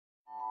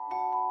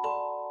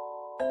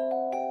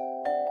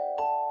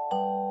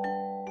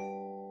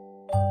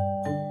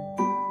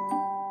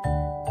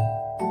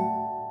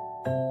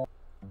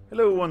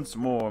once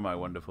more, my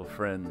wonderful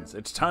friends.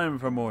 It's time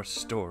for more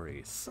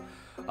stories.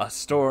 A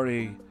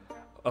story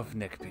of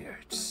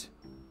Neckbeards.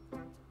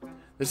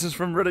 This is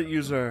from Reddit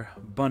user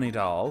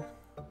Bunnydoll.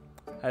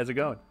 How's it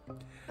going?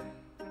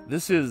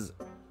 This is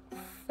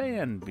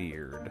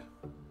Fanbeard.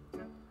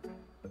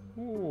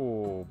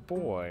 Oh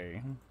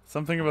boy.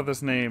 Something about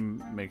this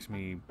name makes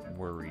me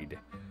worried.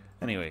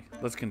 Anyway,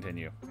 let's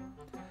continue.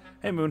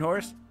 Hey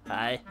Moonhorse.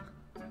 Hi.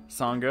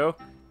 Sango.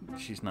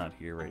 She's not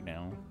here right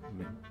now.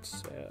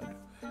 It's sad.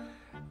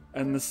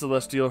 And the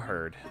Celestial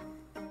Herd.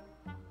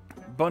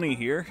 Bunny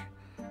here.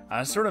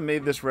 I sort of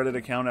made this Reddit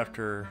account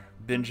after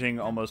binging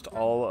almost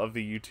all of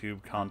the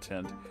YouTube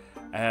content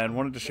and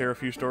wanted to share a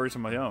few stories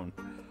of my own.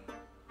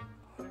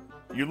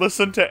 You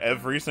listened to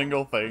every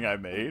single thing I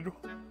made?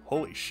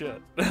 Holy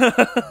shit.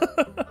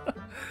 That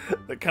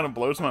kind of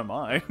blows my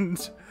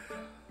mind.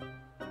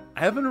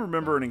 I happen to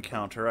remember an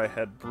encounter I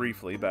had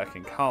briefly back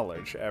in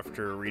college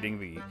after reading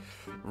the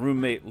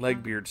roommate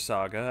Neckbeard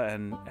saga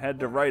and had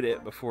to write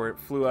it before it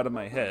flew out of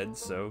my head,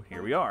 so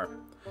here we are.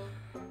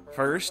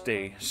 First,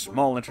 a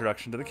small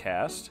introduction to the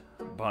cast.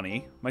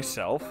 Bunny,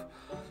 myself.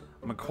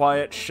 I'm a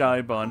quiet,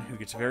 shy bun who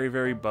gets very,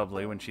 very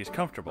bubbly when she's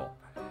comfortable.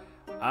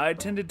 I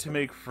tended to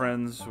make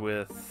friends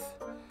with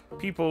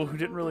people who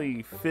didn't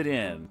really fit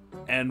in,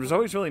 and was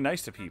always really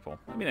nice to people.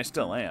 I mean, I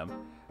still am.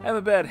 I have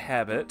a bad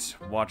habit,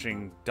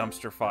 watching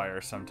dumpster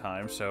fire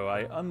sometimes, so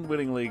I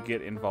unwittingly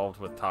get involved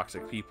with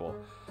toxic people.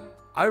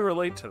 I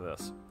relate to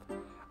this.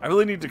 I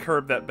really need to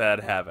curb that bad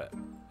habit.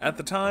 At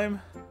the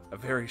time, a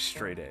very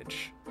straight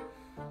edge.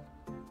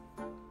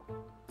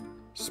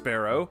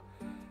 Sparrow,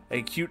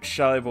 a cute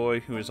shy boy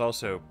who is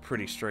also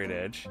pretty straight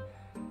edge.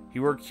 He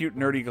wore cute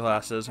nerdy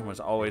glasses and was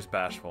always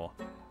bashful.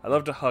 I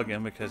love to hug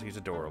him because he's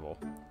adorable.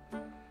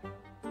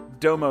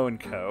 Domo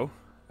and Co.,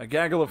 a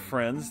gaggle of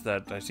friends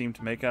that I seem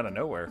to make out of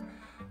nowhere.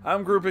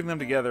 I'm grouping them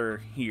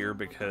together here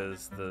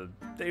because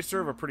they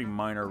serve a pretty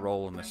minor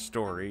role in the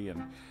story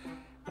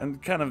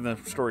and kind of the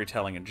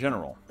storytelling in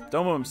general.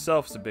 Domo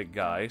himself is a big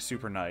guy,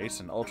 super nice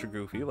and ultra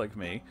goofy like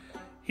me.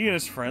 He and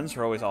his friends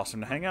are always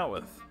awesome to hang out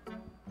with.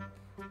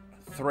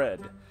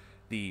 Thread,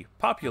 the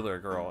popular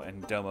girl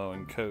in Domo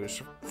and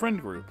Co.'s friend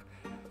group.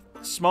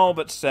 Small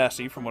but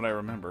sassy from what I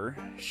remember.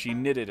 She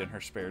knitted in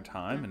her spare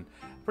time and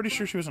pretty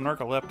sure she was a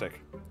narcoleptic.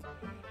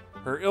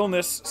 Her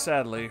illness,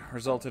 sadly,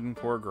 resulted in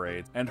poor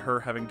grades and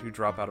her having to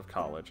drop out of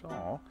college.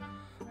 Aw,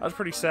 I was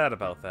pretty sad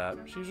about that.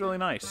 She's really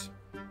nice.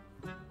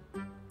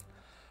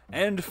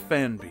 And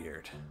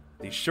Fanbeard,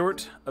 the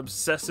short,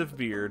 obsessive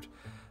beard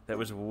that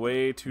was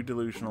way too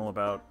delusional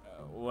about,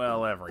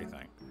 well,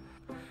 everything.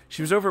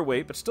 She was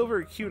overweight, but still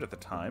very cute at the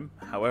time.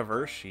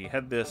 However, she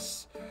had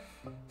this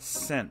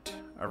scent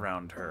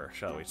around her,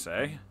 shall we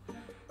say.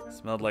 It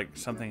smelled like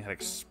something had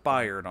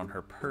expired on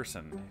her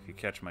person, if you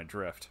catch my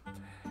drift.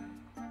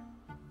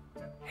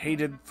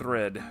 Hated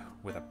Thread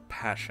with a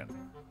passion.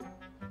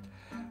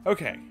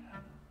 Okay,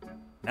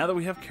 now that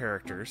we have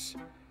characters,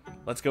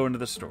 let's go into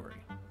the story.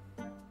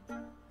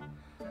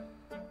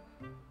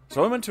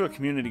 So I went to a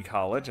community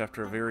college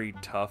after a very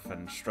tough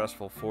and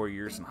stressful 4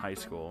 years in high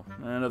school.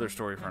 Another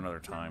story for another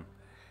time.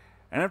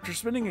 And after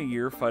spending a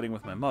year fighting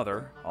with my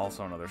mother,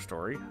 also another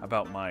story,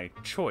 about my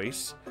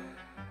choice,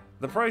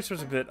 the price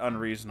was a bit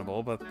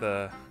unreasonable, but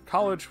the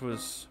college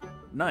was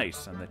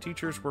nice and the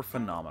teachers were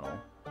phenomenal.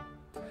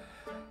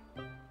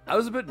 I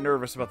was a bit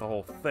nervous about the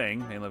whole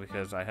thing, mainly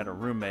because I had a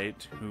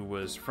roommate who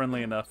was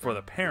friendly enough for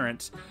the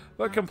parents,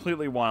 but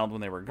completely wild when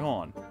they were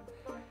gone.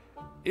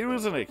 It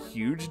wasn't a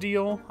huge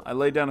deal. I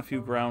laid down a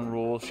few ground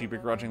rules, she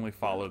begrudgingly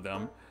followed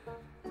them.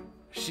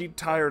 She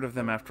tired of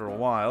them after a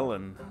while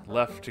and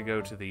left to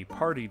go to the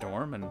party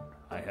dorm, and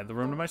I had the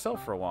room to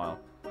myself for a while.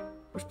 It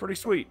was pretty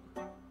sweet.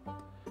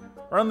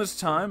 Around this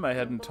time, I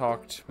hadn't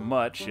talked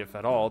much, if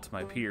at all, to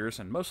my peers,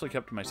 and mostly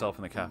kept to myself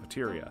in the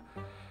cafeteria.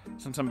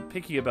 Since I'm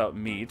picky about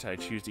meat, I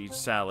choose to eat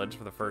salads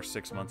for the first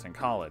 6 months in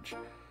college.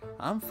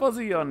 I'm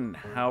fuzzy on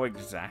how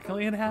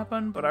exactly it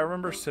happened, but I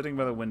remember sitting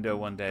by the window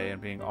one day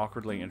and being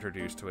awkwardly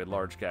introduced to a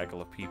large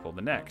gaggle of people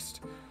the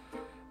next.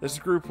 This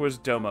group was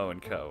Domo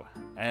and Co.,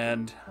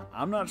 and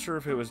I'm not sure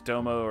if it was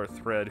Domo or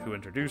Thread who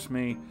introduced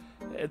me.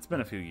 It's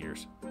been a few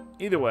years.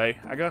 Either way,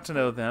 I got to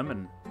know them,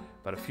 and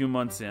about a few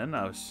months in,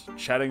 I was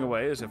chatting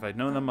away as if I'd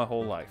known them my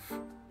whole life.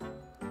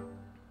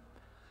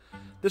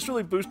 This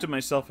really boosted my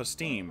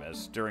self-esteem,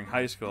 as during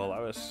high school I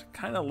was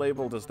kind of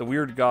labeled as the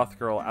weird goth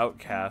girl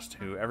outcast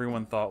who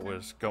everyone thought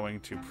was going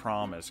to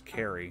prom as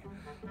Carrie.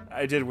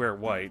 I did wear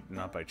white,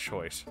 not by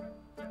choice.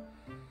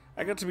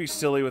 I got to be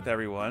silly with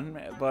everyone,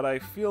 but I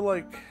feel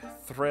like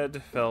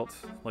Thread felt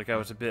like I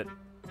was a bit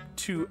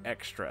too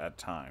extra at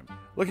times.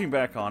 Looking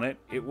back on it,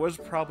 it was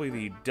probably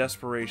the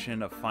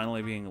desperation of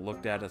finally being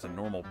looked at as a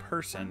normal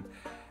person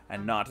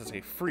and not as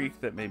a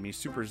freak that made me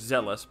super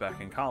zealous back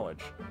in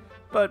college.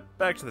 But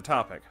back to the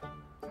topic.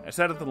 I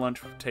sat at the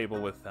lunch table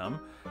with them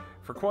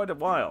for quite a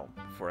while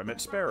before I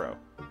met Sparrow.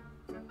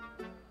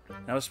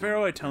 Now with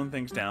Sparrow I toned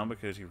things down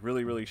because he's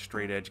really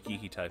straight edge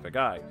geeky type of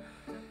guy.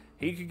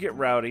 He could get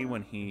rowdy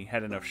when he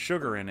had enough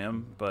sugar in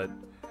him, but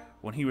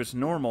When he was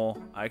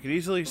normal, I could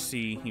easily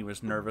see he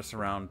was nervous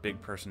around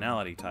big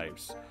personality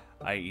types,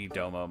 i.e.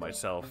 Domo,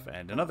 myself,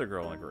 and another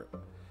girl in the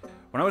group.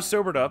 When I was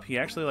sobered up, he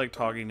actually liked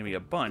talking to me a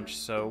bunch,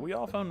 so we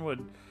often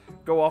would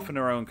go off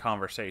into our own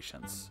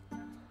conversations.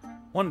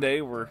 One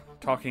day, we're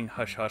talking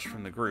hush-hush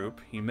from the group,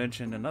 he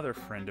mentioned another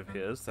friend of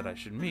his that I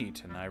should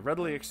meet, and I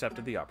readily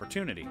accepted the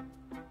opportunity.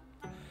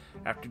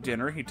 After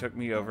dinner, he took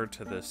me over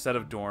to the set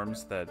of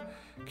dorms that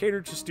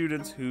catered to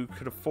students who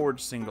could afford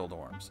single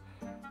dorms.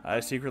 I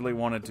secretly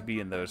wanted to be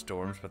in those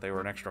dorms, but they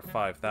were an extra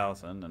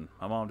 $5,000, and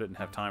my mom didn't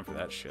have time for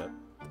that shit.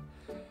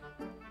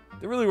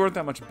 They really weren't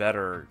that much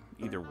better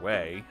either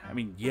way. I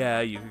mean,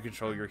 yeah, you could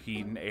control your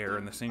heat and air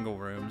in the single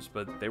rooms,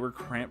 but they were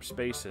cramped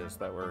spaces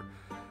that were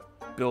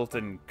built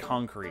in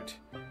concrete.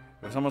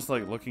 It was almost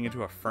like looking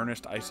into a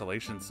furnished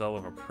isolation cell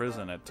of a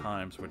prison at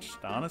times, which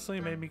honestly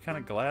made me kind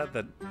of glad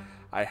that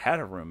I had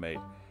a roommate.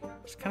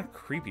 It's kind of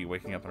creepy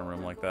waking up in a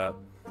room like that.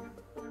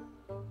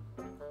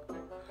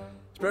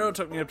 Sparrow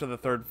took me up to the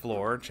 3rd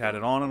floor,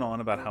 chatted on and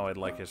on about how I'd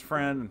like his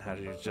friend and how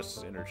she was just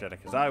as energetic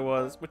as I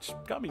was, which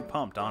got me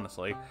pumped,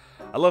 honestly.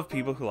 I love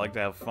people who like to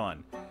have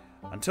fun.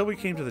 Until we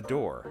came to the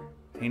door.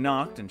 He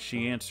knocked and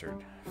she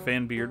answered.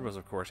 Fanbeard was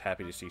of course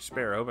happy to see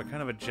Sparrow, but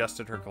kind of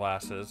adjusted her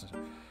glasses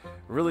and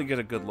really get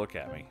a good look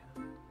at me.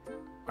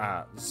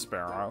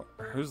 Sparrow,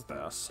 who's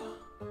this?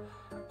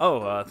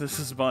 Oh, this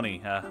is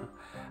Bunny.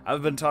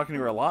 I've been talking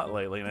to her a lot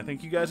lately, and I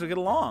think you guys will get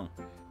along.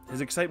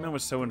 His excitement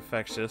was so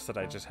infectious that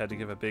I just had to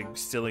give a big,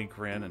 silly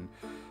grin and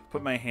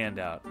put my hand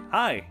out.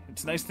 Hi,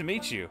 it's nice to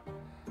meet you.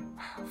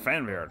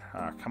 Fanbeard,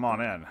 come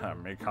on in.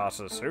 Mi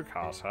casa, su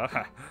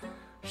casa.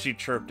 She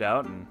chirped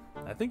out, and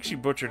I think she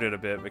butchered it a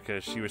bit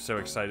because she was so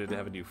excited to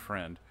have a new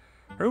friend.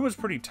 Her room was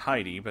pretty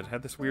tidy, but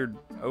had this weird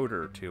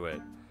odor to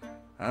it.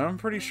 I'm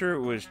pretty sure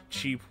it was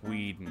cheap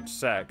weed and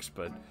sex,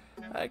 but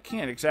I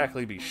can't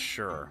exactly be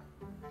sure.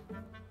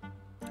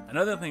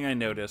 Another thing I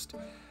noticed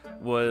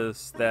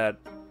was that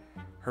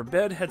her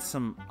bed had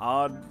some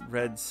odd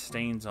red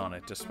stains on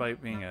it,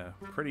 despite being a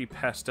pretty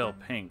pastel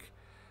pink.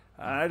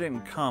 I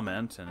didn't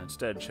comment, and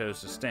instead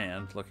chose to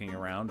stand, looking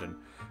around and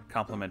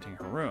complimenting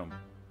her room.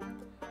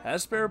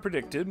 As Sparrow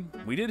predicted,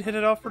 we did hit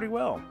it off pretty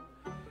well.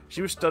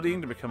 She was studying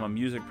to become a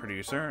music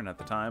producer, and at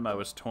the time I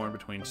was torn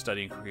between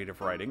studying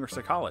creative writing or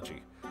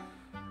psychology.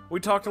 We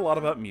talked a lot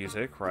about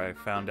music, where I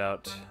found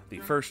out the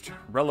first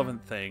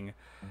relevant thing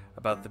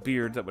about the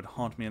beard that would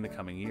haunt me in the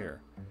coming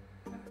year.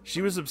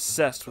 She was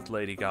obsessed with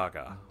Lady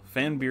Gaga.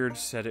 Fanbeard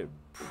said it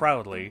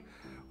proudly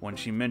when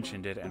she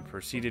mentioned it and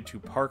proceeded to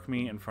park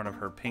me in front of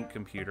her pink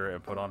computer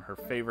and put on her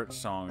favorite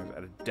songs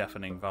at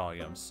deafening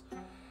volumes.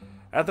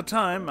 At the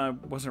time, I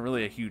wasn't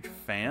really a huge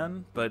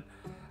fan, but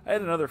I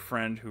had another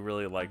friend who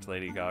really liked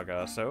Lady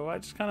Gaga, so I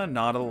just kind of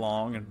nodded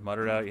along and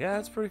muttered out, yeah,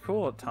 it's pretty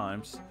cool at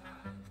times.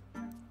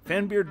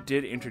 Fanbeard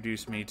did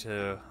introduce me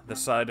to the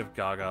side of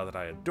Gaga that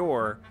I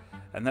adore,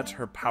 and that's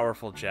her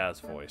powerful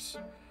jazz voice.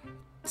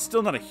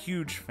 Still not a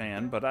huge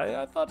fan, but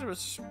I thought it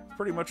was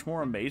pretty much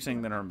more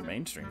amazing than her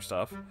mainstream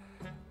stuff.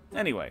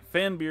 Anyway,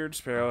 Fanbeard,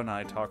 Sparrow, and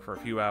I talk for a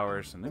few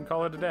hours and then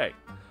call it a day.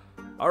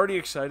 Already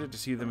excited to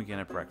see them again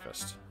at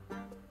breakfast.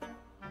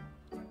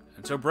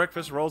 And so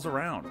breakfast rolls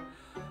around,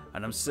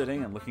 and I'm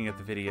sitting and looking at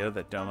the video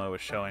that Domo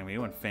was showing me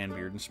when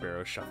Fanbeard and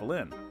Sparrow shuffle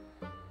in.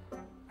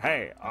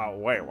 Hey,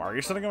 wait, why are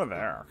you sitting over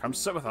there? Come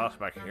sit with us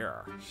back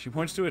here. She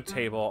points to a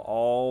table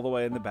all the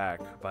way in the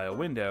back by a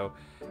window,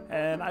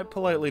 and I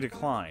politely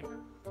decline.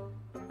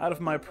 Out of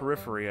my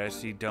periphery, I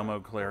see Domo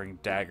glaring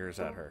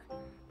daggers at her.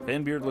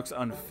 Fanbeard looks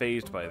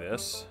unfazed by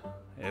this,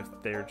 if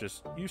they're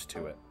just used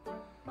to it.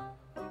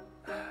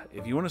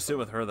 If you want to sit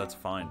with her, that's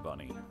fine,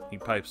 Bunny. He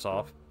pipes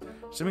off,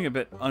 seeming a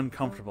bit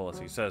uncomfortable as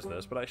he says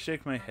this, but I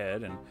shake my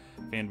head, and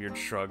Fanbeard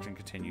shrugs and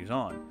continues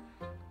on.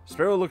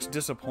 Sparrow looks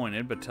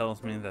disappointed, but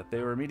tells me that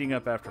they were meeting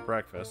up after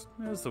breakfast,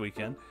 it's the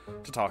weekend,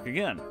 to talk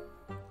again.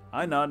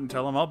 I nod and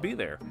tell him I'll be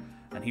there,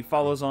 and he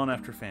follows on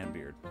after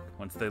Fanbeard.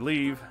 Once they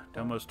leave,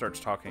 Domo starts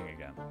talking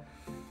again.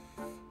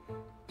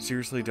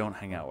 Seriously, don't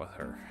hang out with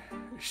her.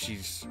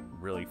 She's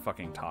really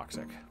fucking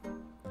toxic.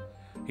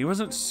 He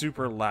wasn't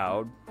super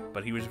loud,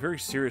 but he was very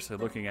seriously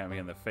looking at me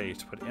in the face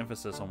to put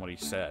emphasis on what he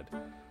said.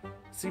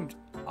 It seemed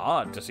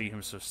odd to see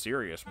him so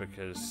serious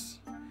because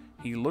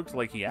he looked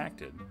like he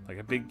acted, like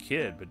a big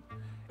kid, but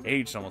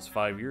aged almost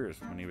 5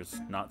 years when he was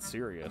not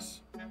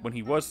serious. When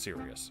he was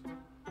serious.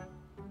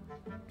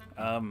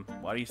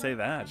 Why do you say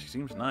that? She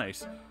seems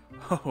nice.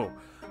 Oh,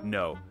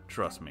 no,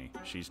 trust me,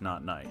 she's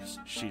not nice.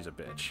 She's a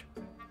bitch.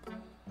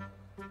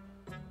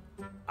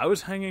 I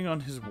was hanging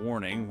on his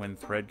warning when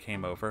Thread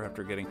came over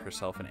after getting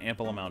herself an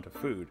ample amount of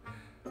food.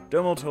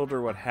 Domo told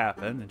her what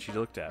happened, and she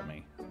looked at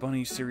me.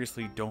 Bunny,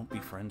 seriously, don't be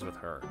friends with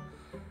her.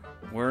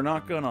 We're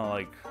not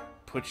gonna,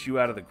 put you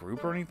out of the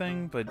group or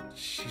anything, but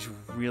she's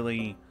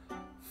really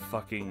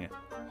fucking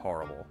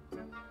horrible.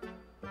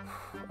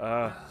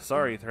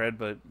 Sorry, Thread,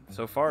 but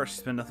so far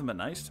she's been nothing but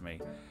nice to me.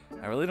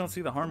 I really don't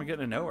see the harm in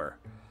getting to know her.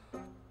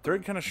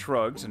 Thread kind of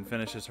shrugs and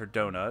finishes her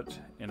donut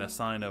in a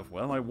sign of,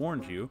 well, I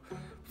warned you,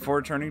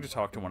 before turning to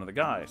talk to one of the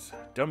guys.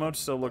 Domo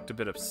still looked a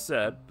bit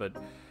upset, but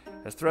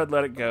As Thread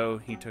let it go,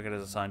 he took it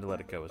as a sign to let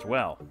it go as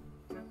well.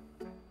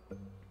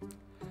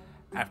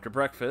 After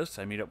breakfast,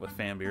 I meet up with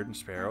Fanbeard and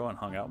Sparrow and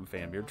hung out in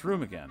Fanbeard's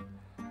room again.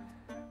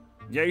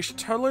 Yeah, you should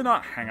totally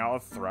not hang out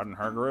with Thread and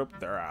her group.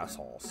 They're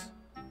assholes.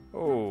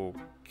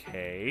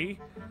 Okay.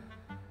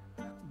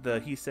 The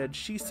he said,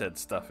 she said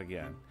stuff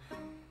again.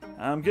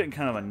 I'm getting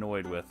kind of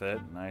annoyed with it,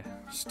 and I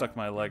stuck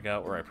my leg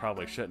out where I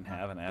probably shouldn't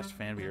have and asked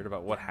Fanbeard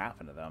about what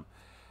happened to them.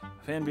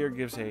 Fanbeard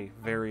gives a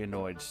very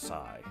annoyed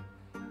sigh.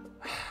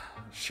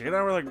 She and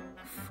I were like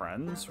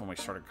friends when we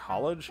started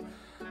college,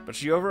 but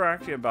she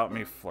overacted about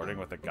me flirting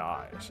with the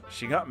guys.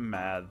 She got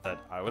mad that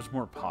I was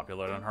more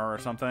popular than her or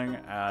something,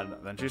 and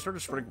then she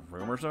started spreading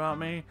rumors about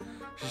me.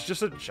 She's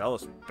just a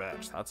jealous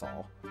bitch, that's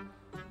all.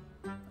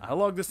 I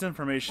log this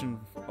information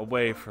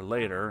away for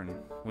later, and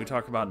we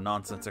talk about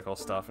nonsensical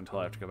stuff until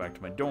I have to go back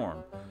to my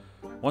dorm.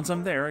 Once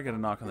I'm there, I get a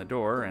knock on the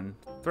door, and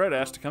Thread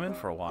asked to come in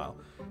for a while.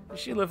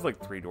 She lived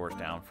like 3 doors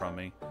down from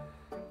me.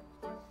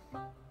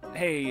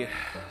 Hey,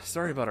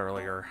 sorry about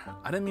earlier.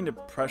 I didn't mean to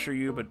pressure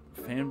you, but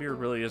Fanbeard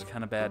really is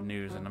kind of bad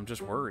news, and I'm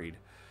just worried.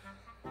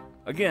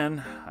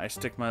 Again, I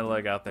stick my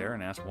leg out there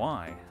and ask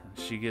why.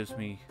 She gives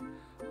me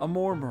a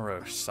more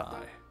morose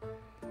sigh.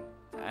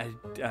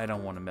 I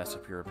don't want to mess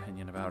up your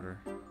opinion about her.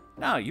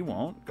 No, you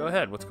won't. Go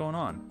ahead. What's going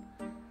on?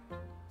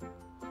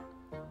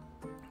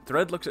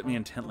 Thread looks at me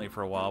intently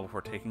for a while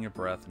before taking a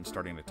breath and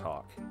starting to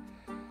talk.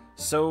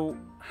 So,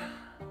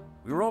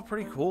 we were all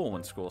pretty cool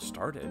when school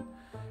started.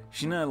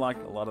 She and I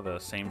liked a lot of the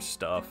same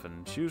stuff,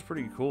 and she was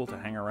pretty cool to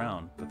hang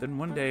around. But then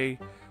one day,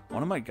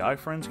 one of my guy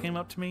friends came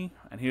up to me,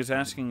 and he was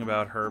asking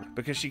about her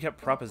because she kept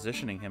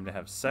propositioning him to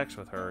have sex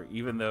with her,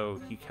 even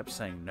though he kept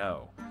saying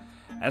no.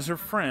 As her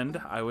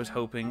friend, I was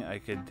hoping I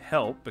could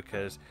help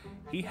because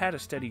he had a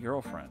steady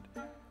girlfriend.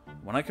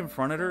 When I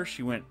confronted her,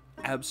 she went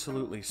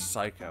absolutely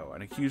psycho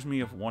and accused me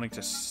of wanting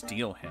to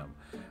steal him,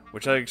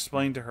 which I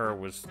explained to her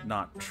was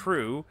not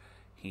true.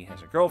 He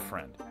has a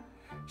girlfriend.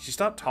 She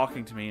stopped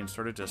talking to me and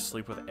started to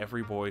sleep with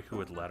every boy who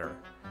would let her.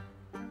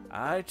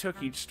 I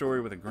took each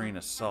story with a grain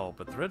of salt,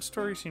 but Thread's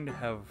story seemed to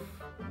have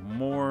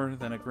more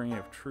than a grain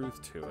of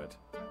truth to it.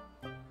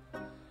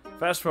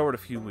 Fast forward a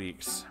few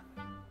weeks.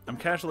 I'm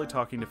casually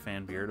talking to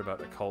Fanbeard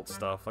about occult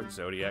stuff like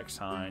zodiac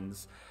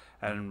signs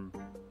and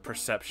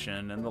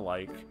perception and the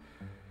like.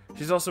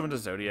 She's also into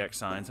zodiac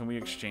signs, and we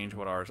exchange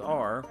what ours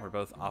are. We're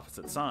both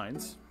opposite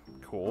signs.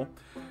 Cool.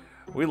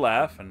 We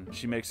laugh, and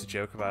she makes a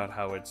joke about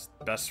how it's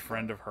best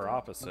friend of her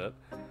opposite.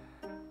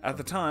 At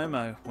the time,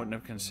 I wouldn't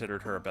have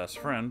considered her a best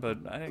friend, but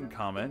I didn't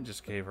comment,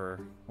 just gave her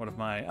one of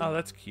my, oh,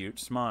 that's cute,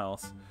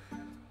 smiles.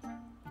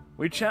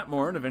 We chat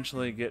more and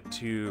eventually get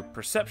to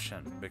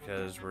perception,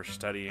 because we're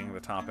studying the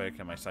topic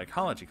in my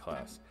psychology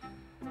class.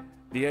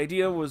 The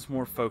idea was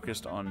more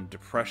focused on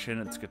depression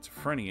and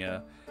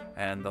schizophrenia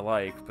and the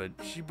like, but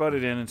she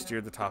butted in and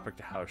steered the topic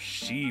to how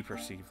she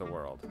perceived the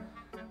world.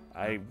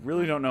 I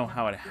really don't know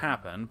how it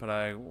happened, but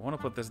I want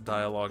to put this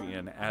dialogue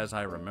in as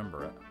I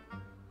remember it.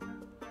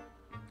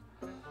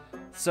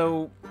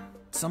 So,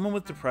 someone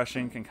with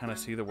depression can kind of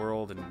see the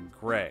world in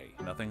gray.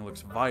 Nothing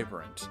looks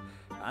vibrant.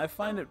 I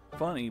find it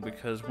funny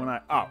because when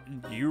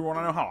you want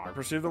to know how I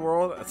perceive the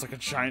world? It's like a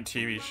giant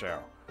TV show.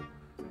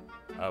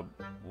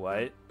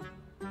 What?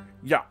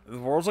 Yeah, the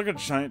world's like a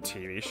giant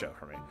TV show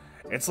for me.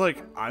 It's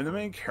like, I'm the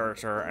main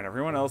character, and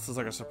everyone else is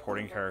like a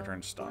supporting character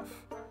and stuff.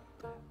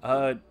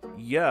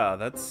 Yeah,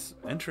 that's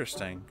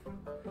interesting.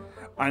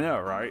 I know,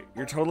 right?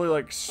 You're totally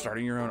like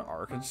starting your own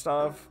arc and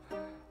stuff.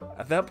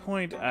 At that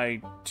point,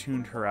 I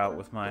tuned her out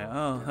with my,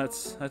 oh,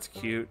 that's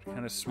cute,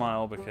 kind of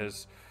smile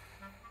because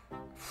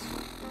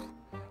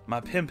my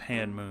pimp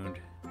hand mooned.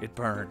 It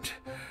burned.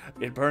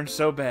 It burned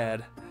so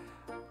bad.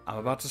 I'm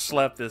about to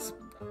slap this.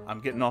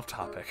 I'm getting off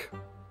topic.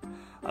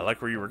 I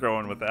like where you were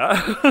going with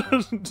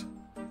that.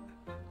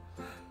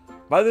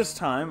 By this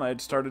time, I had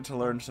started to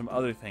learn some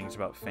other things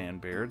about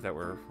Fanbeard that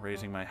were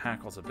raising my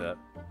hackles a bit.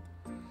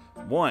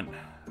 1.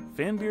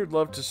 Fanbeard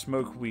loved to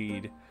smoke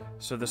weed,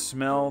 so the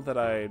smell that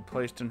I had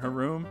placed in her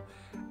room,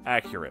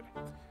 accurate.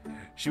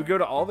 She would go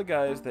to all the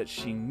guys that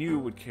she knew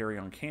would carry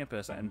on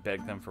campus and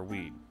beg them for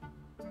weed.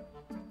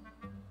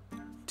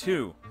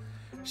 2.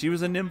 She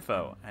was a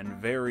nympho, and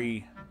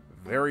very,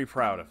 very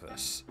proud of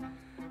this.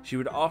 She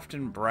would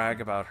often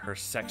brag about her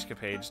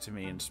sexcapades to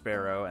me and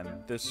Sparrow, and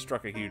this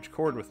struck a huge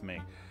chord with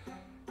me.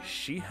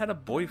 She had a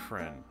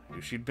boyfriend who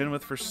she'd been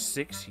with for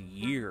 6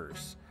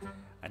 years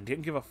and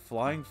didn't give a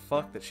flying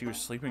fuck that she was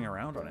sleeping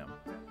around on him.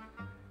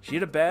 She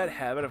had a bad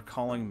habit of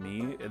calling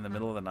me in the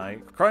middle of the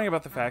night, crying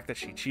about the fact that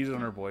she cheated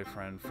on her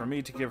boyfriend, for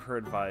me to give her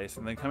advice,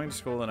 and then coming to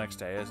school the next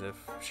day as if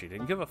she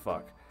didn't give a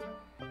fuck.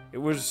 It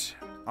was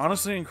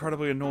honestly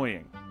incredibly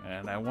annoying,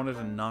 and I wanted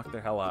to knock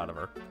the hell out of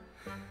her.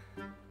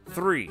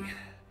 3.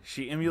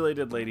 She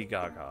emulated Lady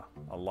Gaga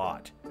a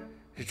lot.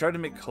 She tried to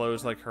make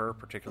clothes like her,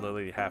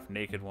 particularly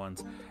half-naked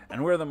ones,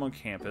 and wear them on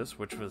campus,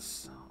 which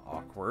was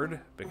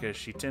awkward, because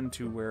she tended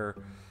to wear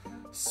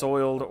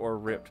soiled or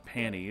ripped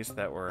panties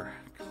that were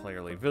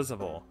clearly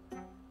visible.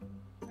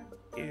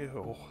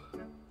 Ew.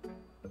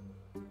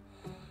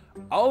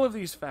 All of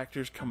these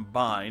factors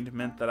combined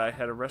meant that I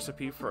had a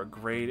recipe for a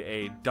grade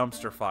A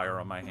dumpster fire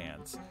on my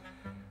hands.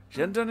 She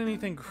hadn't done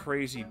anything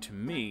crazy to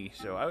me,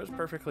 so I was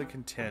perfectly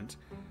content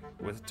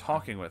with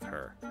talking with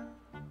her.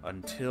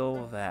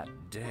 Until that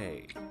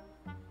day.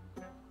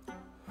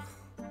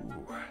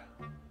 Ooh.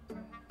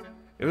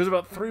 It was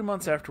about 3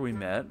 months after we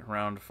met,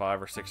 around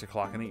 5 or 6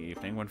 o'clock in the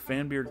evening, when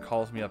Fanbeard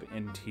calls me up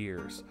in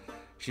tears.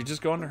 She'd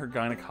just gone to her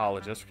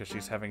gynecologist because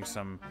she's having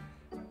some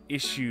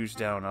issues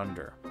down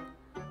under.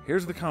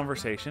 Here's the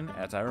conversation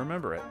as I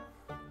remember it.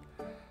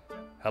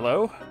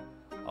 Hello?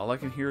 All I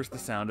can hear is the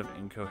sound of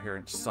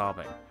incoherent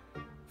sobbing.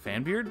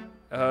 Fanbeard?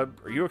 Are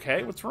you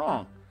okay? What's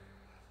wrong?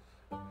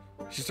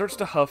 She starts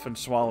to huff and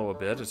swallow a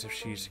bit as if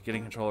she's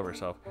getting control of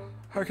herself.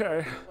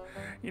 Okay,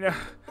 you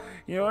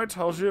know I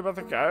told you about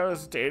the guy I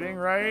was dating,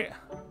 right?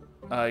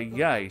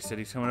 Yeah, he said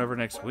he's coming over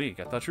next week.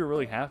 I thought you were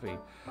really happy.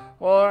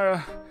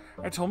 Well,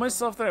 I told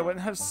myself that I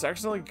wouldn't have sex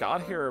until he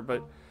got here,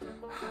 but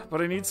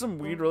I need some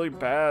weed really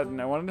bad,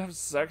 and I wanted to have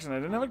sex, and I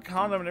didn't have a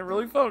condom, and it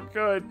really felt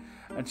good.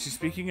 And she's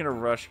speaking in a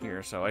rush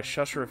here, so I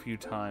shush her a few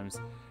times,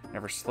 and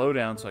have her slow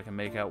down so I can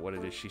make out what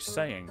it is she's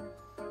saying.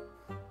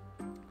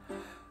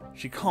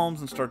 She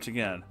calms and starts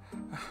again.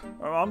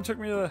 My mom took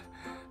me to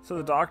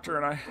the doctor,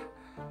 and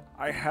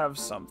I have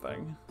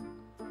something.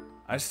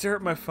 I stare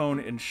at my phone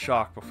in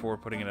shock before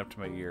putting it up to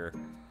my ear.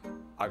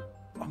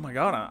 Oh my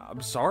god,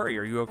 I'm sorry.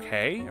 Are you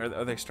okay?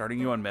 Are they starting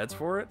you on meds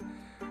for it?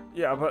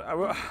 Yeah, but I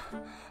want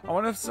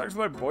to have sex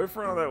with my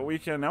boyfriend on that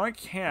weekend. Now I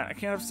can't. I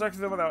can't have sex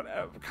with him without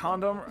a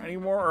condom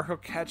anymore, or he'll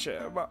catch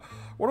it. But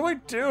what do I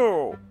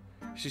do?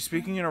 She's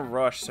speaking in a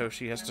rush, so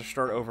she has to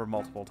start over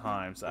multiple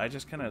times. I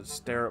just kind of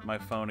stare at my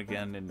phone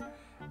again in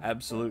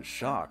absolute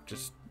shock.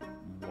 Just,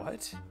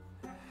 what?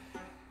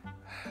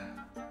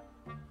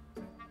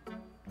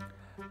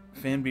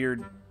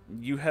 Fanbeard,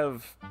 you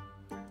have...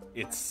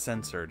 It's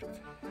censored.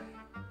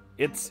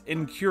 It's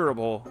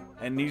incurable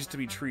and needs to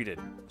be treated.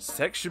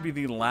 Sex should be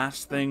the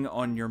last thing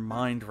on your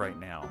mind right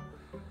now.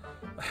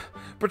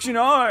 But you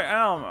know I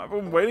am. I've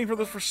been waiting for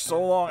this for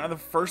so long, and the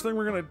first thing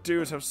we're gonna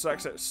do is have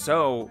sex at...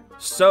 No,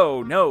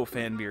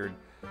 Fanbeard.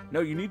 No,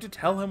 you need to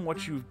tell him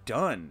what you've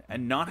done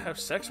and not have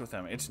sex with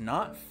him. It's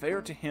not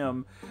fair to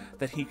him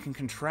that he can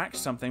contract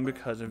something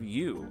because of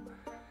you.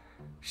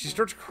 She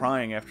starts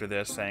crying after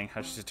this, saying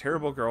how she's a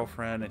terrible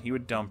girlfriend and he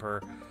would dump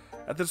her.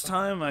 At this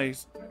time, I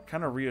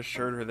kind of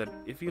reassured her that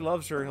if he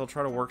loves her, he'll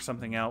try to work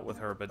something out with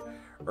her, but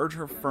urge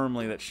her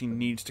firmly that she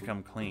needs to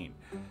come clean.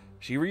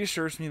 She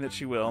reassures me that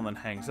she will and then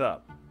hangs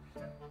up.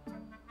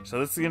 So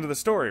that's the end of the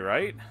story,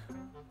 right?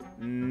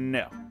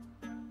 No.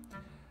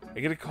 I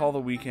get a call the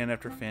weekend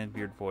after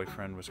Fanbeard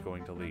boyfriend was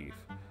going to leave.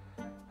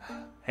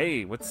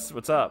 Hey,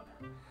 what's up?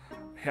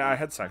 Yeah, I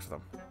had sex with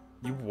him.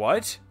 You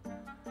what?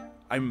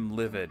 I'm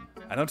livid.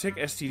 I don't take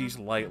STDs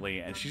lightly,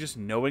 and she just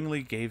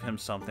knowingly gave him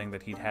something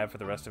that he'd have for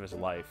the rest of his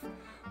life.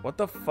 What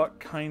the fuck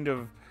kind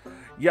of...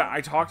 Yeah,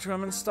 I talked to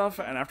him and stuff,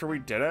 and after we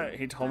did it,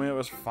 he told me it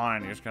was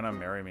fine. He was gonna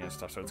marry me and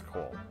stuff, so it's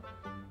cool.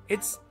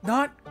 It's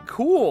not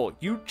cool.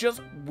 You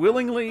just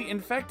willingly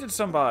infected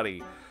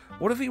somebody.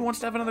 What if he wants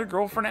to have another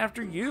girlfriend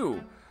after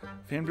you?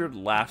 Fanbeard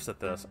laughs at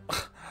this.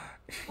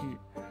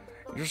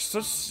 You're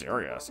so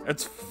serious.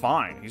 It's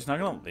fine. He's not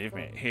gonna leave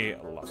me. He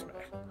loves me.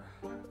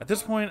 At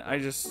this point, I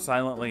just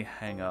silently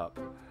hang up.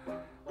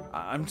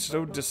 I'm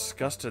so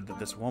disgusted that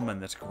this woman,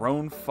 this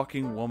grown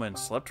fucking woman,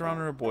 slept around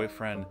her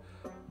boyfriend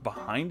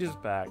behind his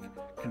back,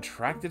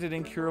 contracted an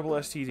incurable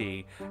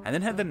STD, and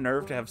then had the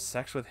nerve to have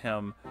sex with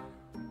him,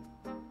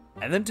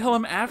 and then tell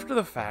him after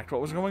the fact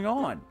what was going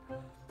on.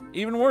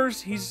 Even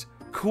worse, he's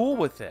cool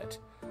with it.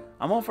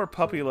 I'm all for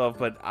puppy love,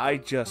 but I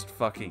just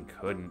fucking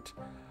couldn't.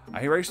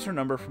 I erased her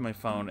number from my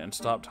phone and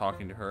stopped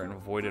talking to her and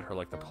avoided her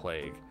like the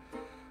plague.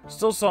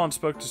 Still saw and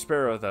spoke to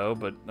Sparrow, though,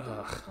 but,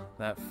 ugh,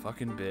 that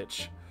fucking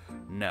bitch.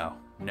 No,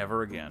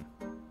 never again.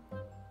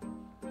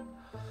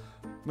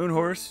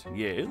 Moonhorse,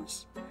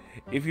 yes?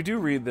 If you do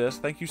read this,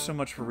 thank you so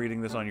much for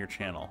reading this on your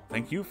channel.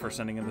 Thank you for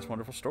sending in this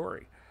wonderful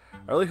story.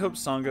 I really hope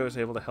Sango is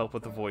able to help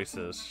with the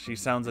voices. She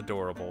sounds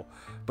adorable.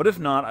 But if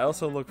not, I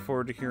also look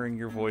forward to hearing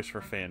your voice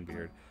for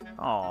Fanbeard.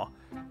 Aw,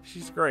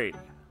 she's great,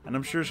 and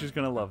I'm sure she's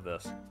gonna love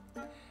this.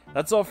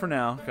 That's all for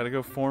now. Gotta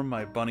go form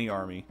my bunny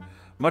army.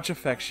 Much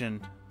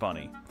affection,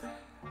 Bunny.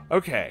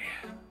 Okay,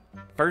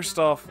 first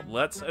off,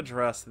 let's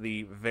address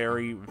the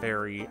very,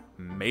 very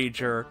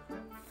major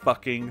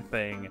fucking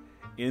thing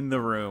in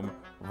the room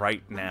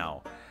right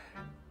now.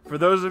 For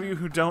those of you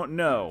who don't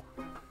know,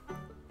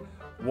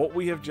 what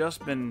we have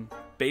just been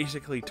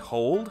basically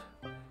told,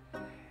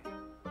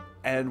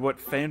 and what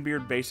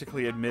Fanbeard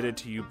basically admitted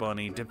to you,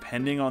 Bunny,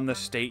 depending on the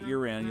state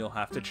you're in, you'll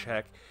have to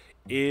check,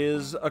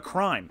 is a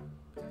crime.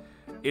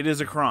 It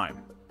is a crime.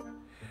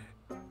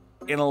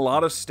 In a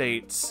lot of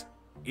states,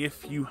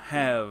 if you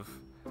have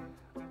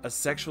a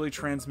sexually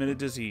transmitted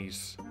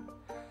disease,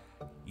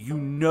 you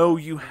know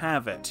you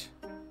have it,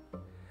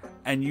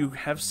 and you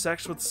have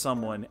sex with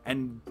someone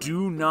and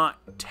do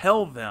not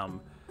tell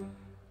them,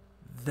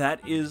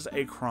 that is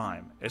a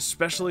crime,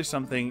 especially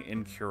something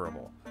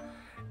incurable.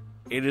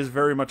 It is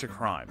very much a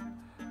crime.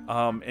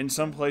 In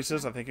some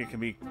places, I think it can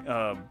be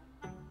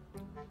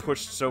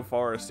pushed so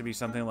far as to be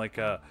something like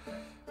a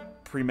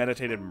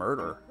premeditated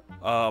murder.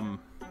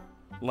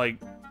 Like,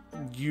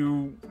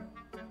 you...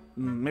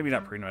 Maybe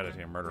not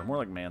premeditated murder, more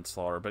like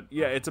manslaughter. But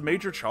yeah, it's a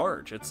major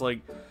charge. It's like,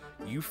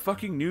 you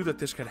fucking knew that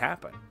this could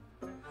happen.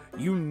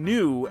 You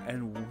knew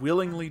and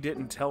willingly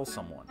didn't tell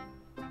someone.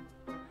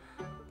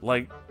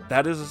 Like,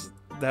 that is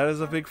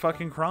a big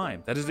fucking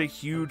crime. That is a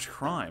huge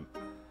crime.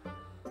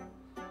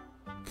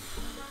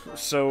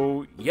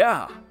 So,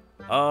 yeah.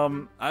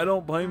 I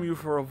don't blame you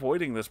for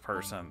avoiding this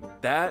person.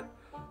 That,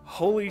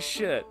 holy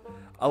shit.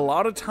 A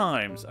lot of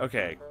times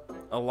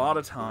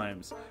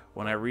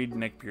when I read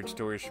Neckbeard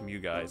stories from you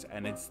guys,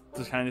 and it's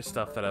the kind of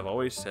stuff that I've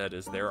always said,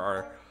 is there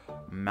are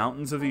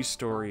mountains of these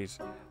stories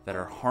that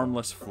are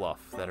harmless fluff,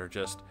 that are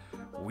just,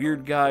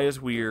 weird guy is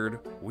weird,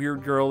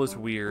 weird girl is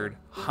weird,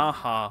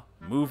 haha,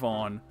 move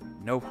on,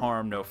 no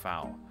harm, no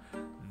foul.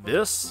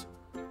 This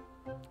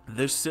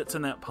sits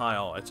in that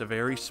pile. It's a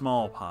very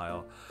small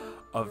pile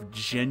of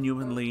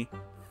genuinely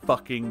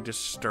fucking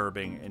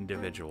disturbing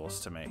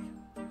individuals to me.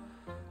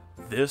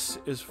 This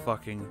is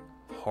fucking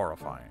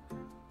horrifying.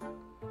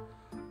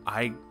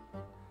 I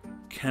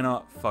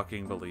cannot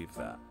fucking believe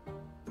that.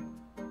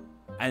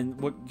 And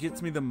what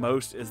gets me the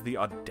most is the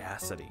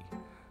audacity.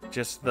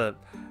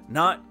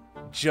 Not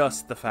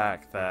just the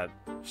fact that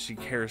she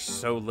cares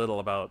so little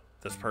about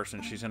this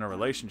person she's in a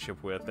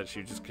relationship with that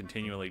she just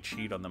continually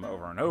cheat on them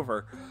over and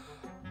over,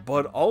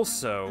 but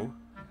also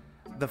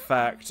the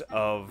fact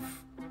of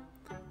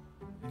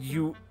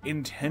you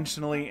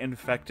intentionally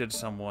infected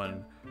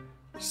someone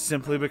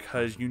simply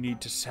because you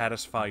need to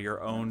satisfy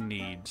your own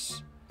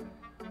needs.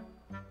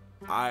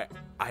 I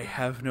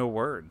have no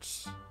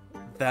words.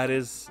 That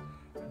is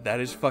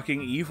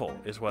fucking evil,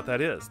 is what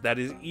that is. That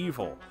is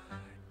evil.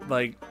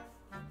 Like,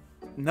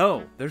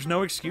 no, there's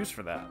no excuse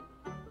for that.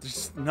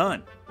 There's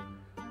none.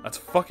 That's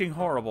fucking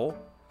horrible.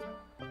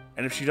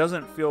 And if she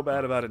doesn't feel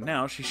bad about it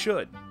now, she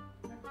should.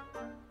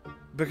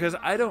 Because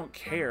I don't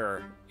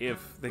care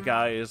if the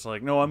guy is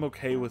like, no, I'm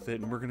okay with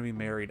it and we're going to be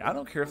married. I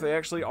don't care if they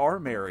actually are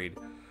married.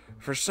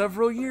 For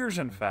several years,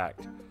 in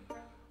fact.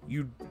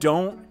 You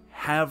don't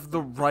have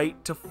the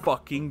right to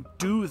fucking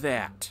do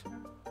that.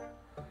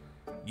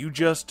 You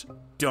just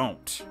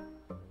don't.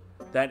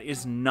 That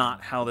is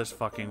not how this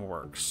fucking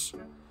works.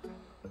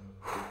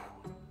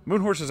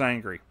 Moonhorse is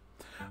angry.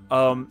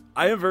 I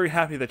am very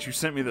happy that you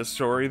sent me this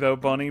story, though,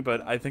 Bunny,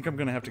 but I think I'm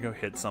going to have to go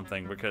hit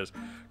something because,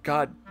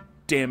 god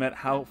damn it,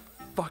 how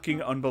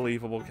fucking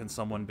unbelievable can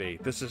someone be?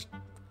 This is...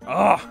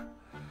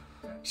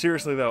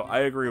 Seriously, though, I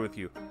agree with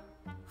you.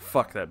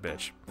 Fuck that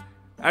bitch.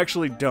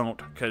 Actually,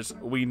 don't, because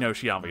we know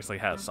she obviously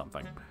has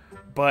something.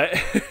 But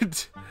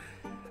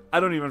I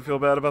don't even feel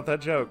bad about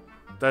that joke.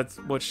 That's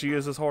what she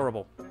is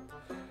horrible.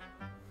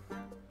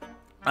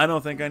 I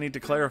don't think I need to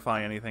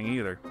clarify anything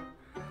either.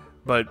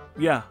 But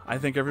yeah, I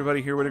think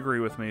everybody here would agree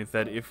with me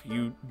that if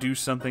you do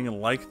something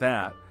like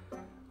that,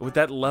 with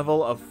that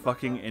level of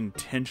fucking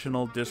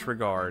intentional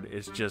disregard,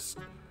 is just,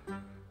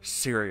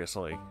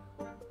 seriously,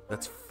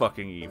 that's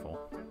fucking evil.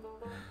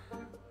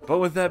 But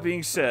with that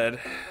being said,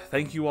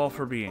 thank you all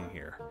for being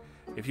here.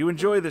 If you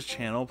enjoy this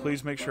channel,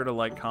 please make sure to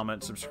like,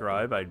 comment,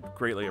 subscribe. I'd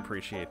greatly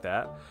appreciate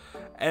that.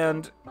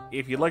 And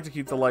if you'd like to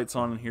keep the lights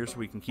on in here so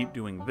we can keep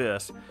doing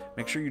this,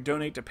 make sure you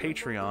donate to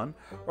Patreon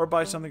or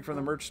buy something from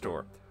the merch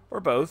store. Or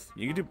both.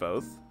 You can do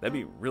both. That'd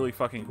be really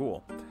fucking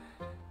cool.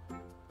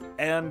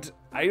 And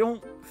I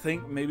don't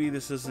think maybe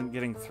this isn't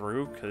getting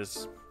through,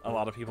 because a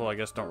lot of people, I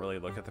guess, don't really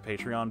look at the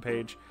Patreon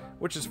page,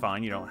 which is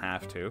fine. You don't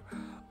have to.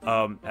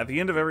 At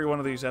the end of every one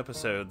of these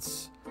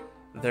episodes,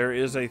 there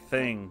is a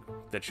thing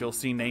that you'll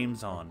see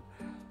names on.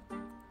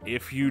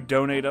 If you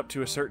donate up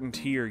to a certain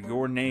tier,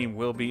 your name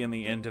will be in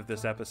the end of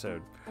this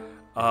episode.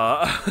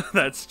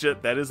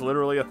 That is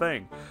literally a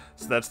thing.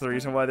 So that's the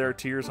reason why there are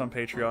tiers on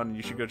Patreon, and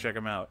you should go check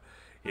them out.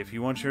 If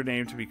you want your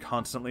name to be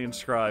constantly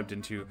inscribed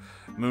into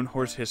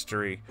Moonhorse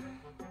history,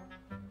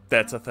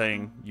 that's a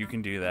thing. You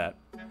can do that.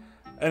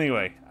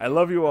 Anyway, I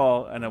love you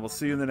all, and I will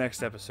see you in the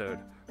next episode.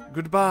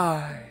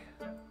 Goodbye!